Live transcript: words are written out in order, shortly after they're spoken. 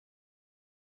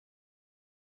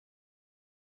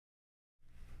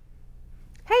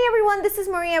everyone, this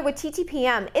is Maria with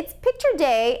TTPM. It's picture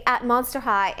day at Monster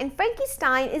High and Frankie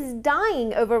Stein is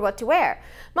dying over what to wear.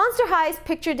 Monster High's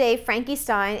picture day Frankie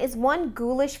Stein is one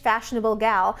ghoulish fashionable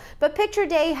gal, but picture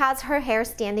day has her hair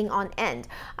standing on end.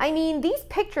 I mean, these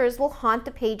pictures will haunt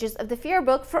the pages of the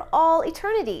Fearbook for all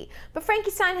eternity. But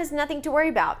Frankie Stein has nothing to worry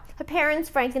about. Her parents,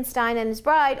 Frankenstein and his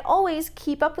bride, always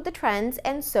keep up with the trends,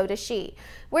 and so does she.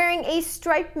 Wearing a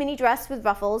striped mini dress with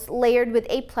ruffles, layered with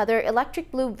a pleather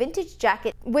electric blue vintage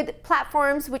jacket with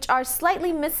platforms which are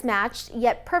slightly mismatched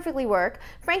yet perfectly work,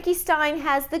 Frankie Stein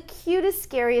has the cutest,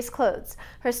 scariest clothes.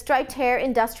 Her striped hair,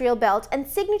 industrial belt, and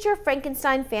signature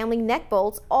Frankenstein family neck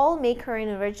bolts all make her an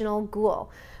original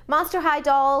ghoul. Monster High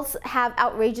dolls have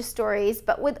outrageous stories,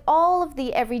 but with all of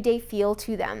the everyday feel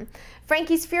to them.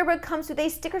 Frankie's Fearbook comes with a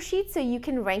sticker sheet so you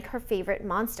can rank her favorite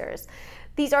monsters.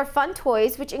 These are fun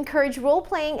toys which encourage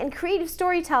role-playing and creative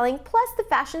storytelling, plus the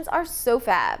fashions are so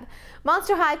fab.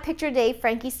 Monster High Picture Day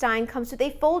Frankie Stein comes with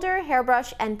a folder,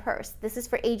 hairbrush, and purse. This is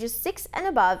for ages 6 and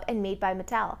above and made by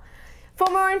Mattel. For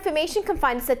more information, you can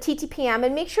find us at TTPM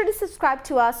and make sure to subscribe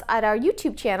to us at our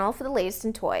YouTube channel for the latest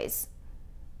in toys.